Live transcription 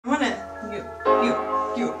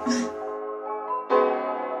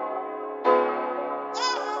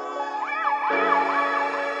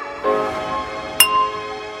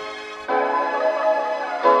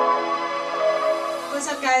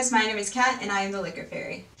guys, my name is Kat and I am the Liquor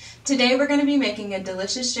Fairy. Today we're going to be making a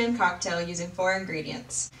delicious gin cocktail using 4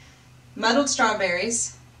 ingredients: muddled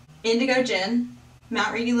strawberries, Indoggo Gin,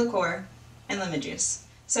 Mount Rigi liqueur, and lemon juice.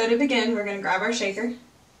 So to begin, we're going to grab our shaker,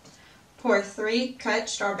 pour 3 cut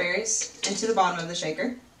strawberries into the bottom of the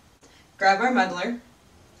shaker, grab our muddler,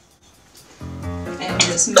 and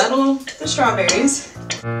just muddle the strawberries.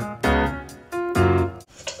 I'm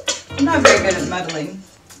not very good at muddling,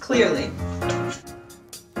 clearly.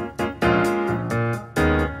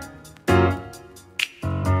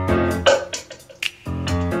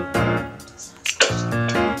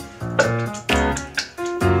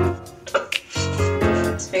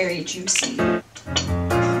 It's very juicy.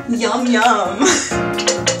 Yum yum!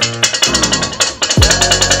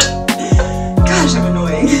 Gosh, I'm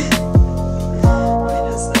annoying.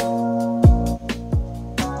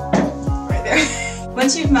 Right there.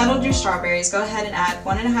 Once you've muddled your strawberries, go ahead and add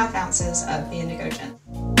 1.5 ounces of the Indoggo Gin.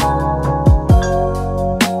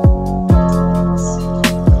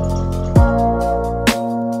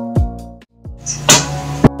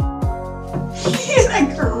 Is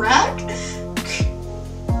that crack?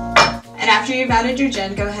 And after you've added your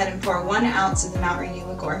gin, go ahead and pour 1 ounce of the Mount Rigi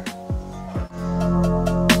liqueur.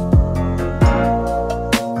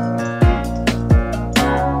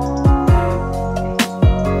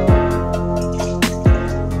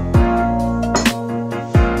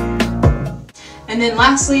 And then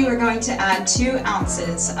lastly, we're going to add 2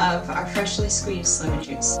 ounces of our freshly squeezed lemon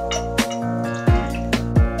juice.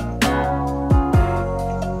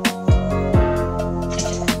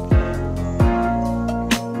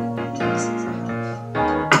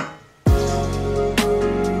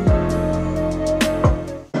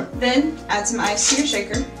 Then add some ice to your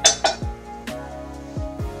shaker.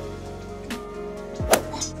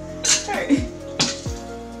 Sorry.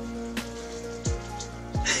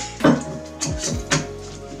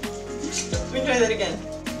 Let me try that again.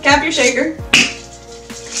 Cap your shaker.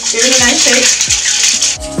 Give it a nice shake.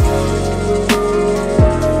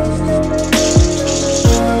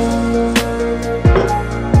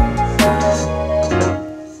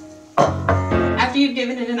 After you've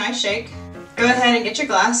given it a nice shake, go ahead and get your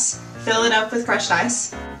glass, fill it up with crushed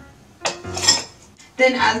ice,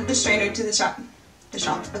 then add the strainer to the top of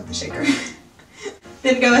the shaker.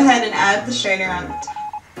 Then go ahead and add the strainer on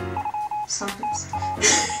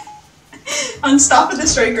top of the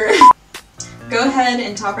shaker. Go ahead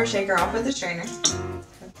and top our shaker off with the strainer.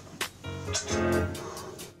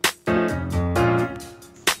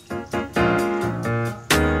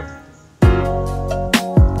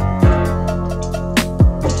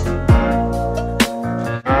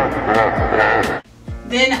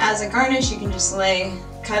 Then as a garnish, you can just lay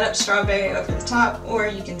cut up strawberry over the top, or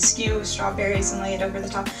you can skew strawberries and lay it over the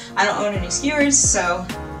top. I don't own any skewers, so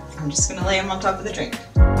I'm just going to lay them on top of the drink.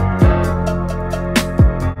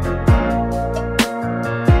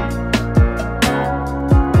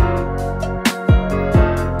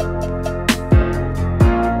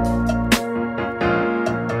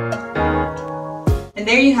 And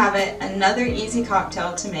there you have it, another easy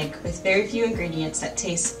cocktail to make with very few ingredients that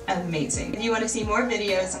tastes amazing. If you want to see more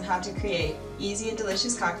videos on how to create easy and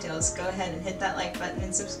delicious cocktails, go ahead and hit that like button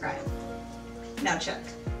and subscribe. Now chug.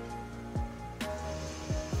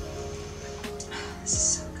 This is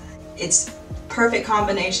so good. It's perfect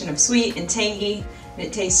combination of sweet and tangy, and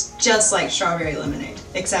it tastes just like strawberry lemonade,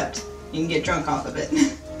 except you can get drunk off of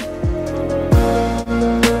it.